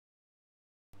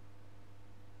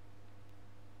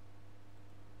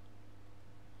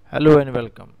Hello and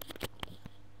welcome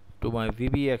to my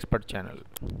VB Expert channel.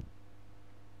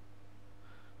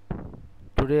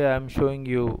 Today I am showing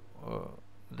you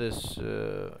this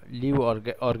leave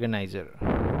organizer.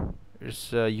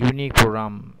 It's a unique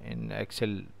program in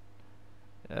Excel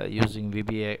using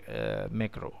VBA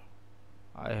macro.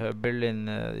 I have built in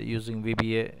using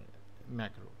VBA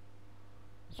macro.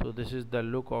 So this is the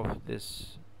look of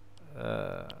this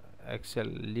uh, Excel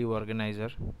leave organizer.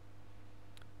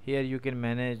 Here you can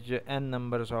manage n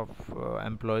numbers of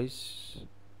employees.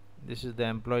 This is the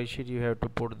employee sheet. You have to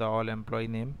put the all employee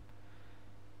name.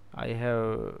 I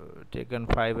have taken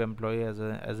 5 employee as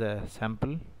a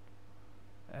sample,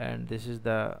 and this is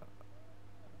the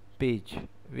page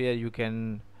where you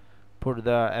can put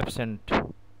the absent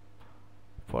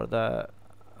for the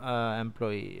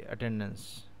employee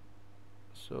attendance.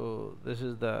 So this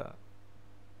is the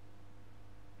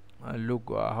look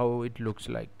how it looks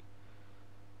like.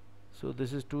 So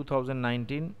this is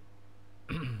 2019.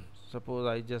 Suppose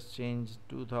I just change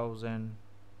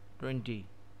 2020.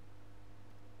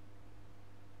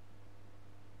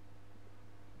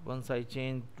 Once I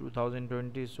change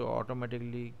 2020, so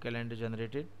automatically calendar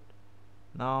generated.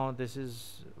 Now this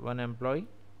is one employee.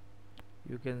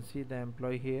 You can see the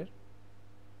employee here.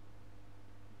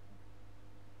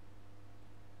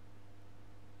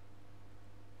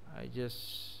 I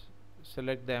just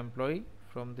select the employee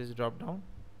from this drop down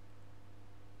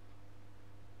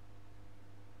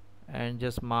and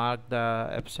just mark the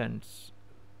absence.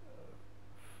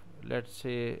 Let's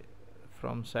say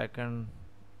from 2nd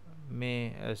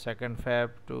May, 2nd Feb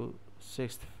to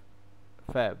 6th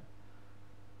Feb.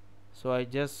 So I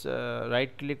just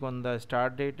right click on the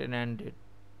start date and end date.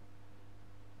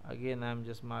 Again I'm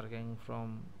just marking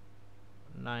from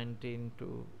 19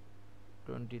 to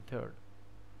 23rd.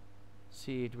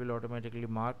 See, it will automatically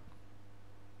mark.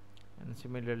 And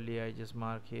similarly I just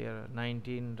mark here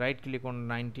 19, right click on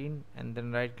 19 and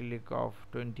then right click of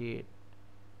 28,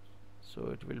 so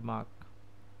it will mark.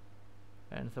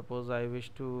 And suppose I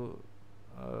wish to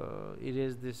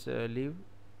erase this leave,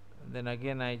 then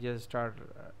again I just start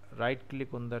right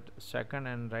click on that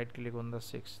 2nd and right click on the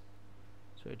 6th,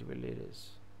 so it will erase.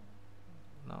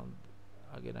 Now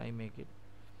again I make it.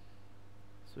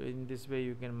 So in this way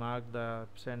you can mark the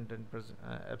absent and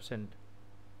absent,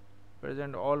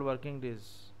 present all working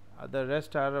days. The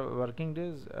rest are working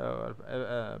days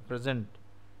present,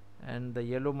 and the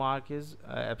yellow mark is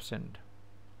absent.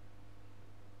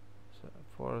 So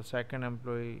for second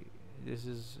employee, this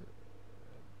is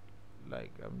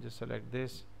like I'm just select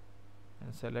this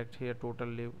and select here total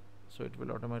leave, so it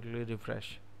will automatically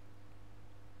refresh.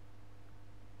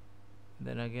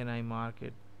 Then again I mark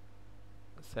it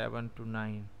 7 to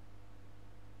 9,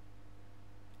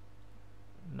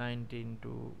 19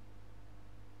 to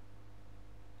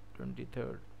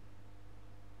 23rd.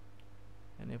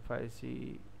 And if I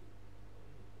see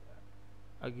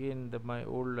again my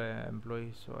old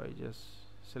employee, so I just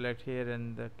select here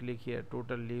and click here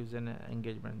total leaves and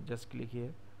engagement, just click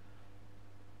here.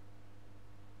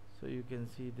 So you can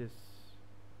see this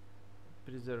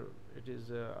preserve, it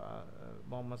is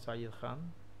Mohammad Sayed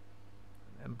Khan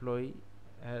employee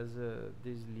has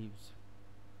these leaves,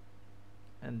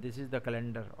 and this is the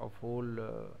calendar of whole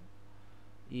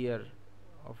year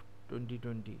of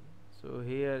 2020. So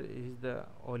here is the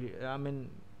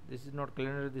this is not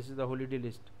calendar, this is the holiday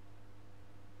list,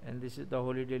 and this is the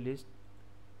holiday list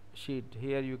sheet.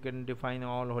 Here you can define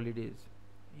all holidays,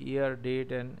 year,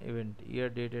 date and event, year,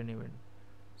 date and event,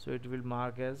 so it will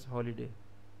mark as holiday.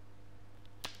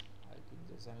 I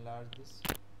can just enlarge this.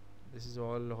 This is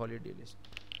all holiday list.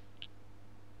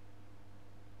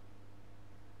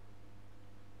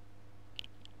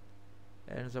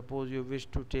 And suppose you wish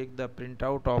to take the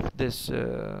printout of this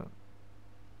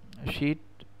sheet,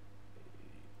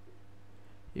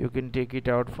 you can take it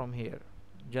out from here,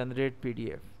 generate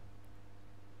PDF.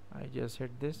 I just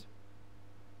hit this,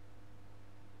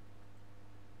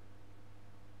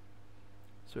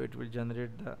 so it will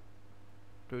generate the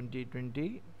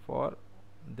 2020 for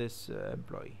this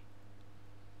employee.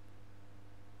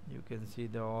 You can see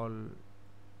the all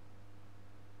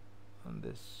on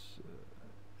this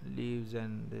leaves,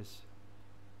 and this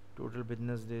total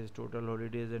business days, total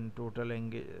holidays and total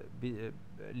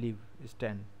leave is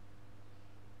 10.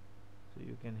 So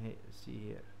you can see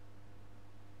here.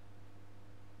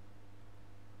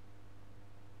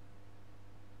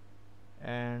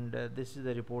 And this is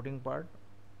the reporting part.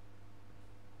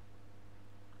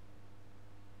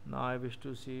 Now I wish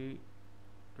to see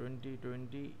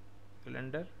 2020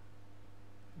 calendar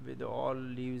with all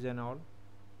leaves and all.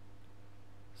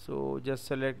 So just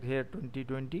select here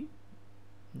 2020,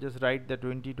 just write the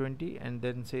 2020 and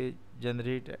then say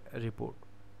generate a report.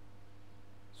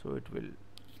 So it will,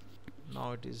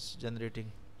 now it is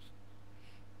generating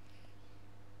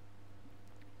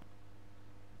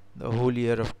the whole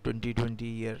year of 2020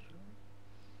 year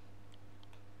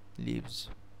leaves.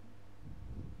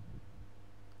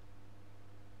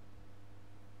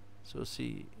 So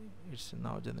see, it's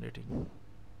now generating.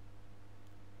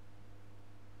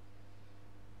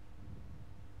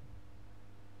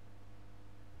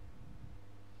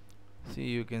 See,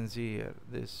 you can see here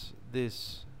this,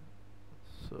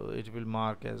 so it will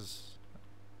mark as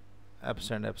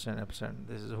absent, absent, absent.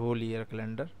 This is whole year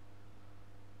calendar,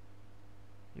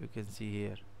 you can see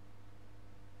here.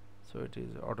 So it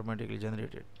is automatically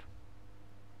generated,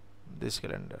 this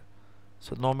calendar.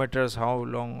 So no matters how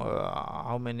long,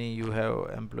 how many you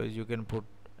have employees, you can put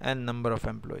n number of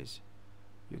employees,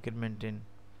 you can maintain.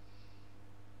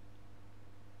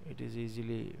 It is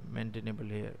easily maintainable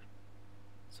here.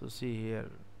 So see here,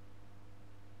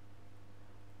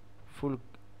 full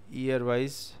year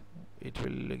wise it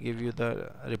will give you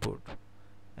the report,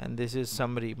 and this is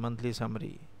summary, monthly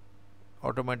summary,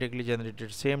 automatically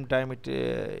generated. Same time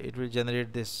it will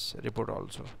generate this report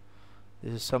also.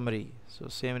 This is summary, so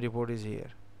same report is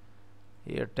here.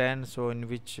 Here 10, so in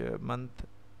which month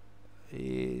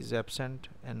is absent,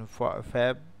 and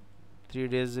Feb 3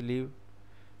 days leave,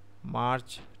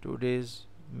 March 2 days,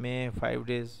 May 5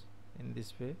 days. In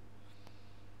this way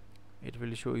it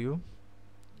will show you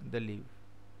the leave,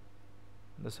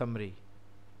 the summary.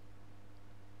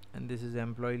 And this is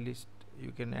employee list,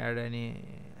 you can add any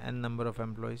n number of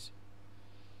employees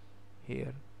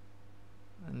here.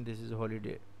 And this is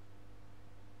holiday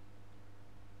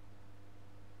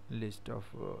list of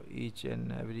each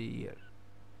and every year.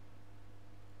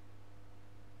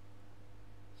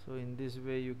 So in this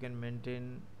way you can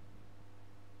maintain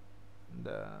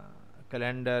the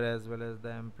calendar as well as the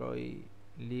employee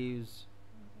leaves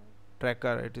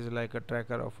tracker. It is like a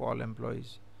tracker of all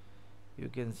employees. You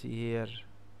can see here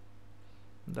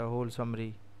the whole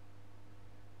summary.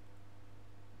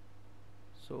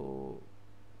 So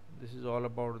this is all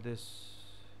about this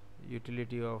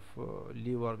utility of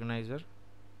leave organizer.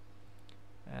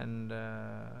 And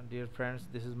dear friends,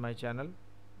 this is my channel,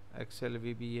 Excel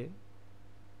VBA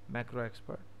Macro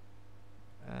Expert,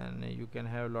 and you can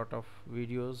have a lot of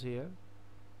videos here.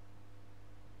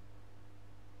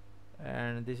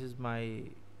 And this is my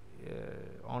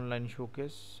online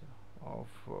showcase of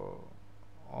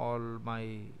all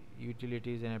my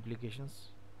utilities and applications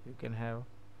you can have.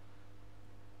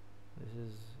 This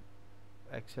is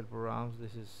Excel programs,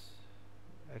 this is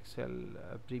Excel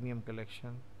premium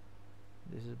collection,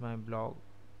 this is my blog,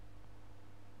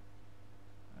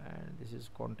 and this is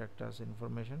contact us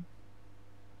information.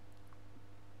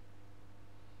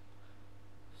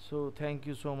 So thank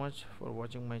you so much for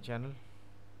watching my channel,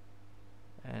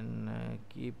 and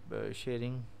keep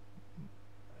sharing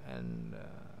and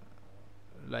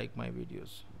like my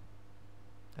videos.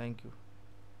 Thank you.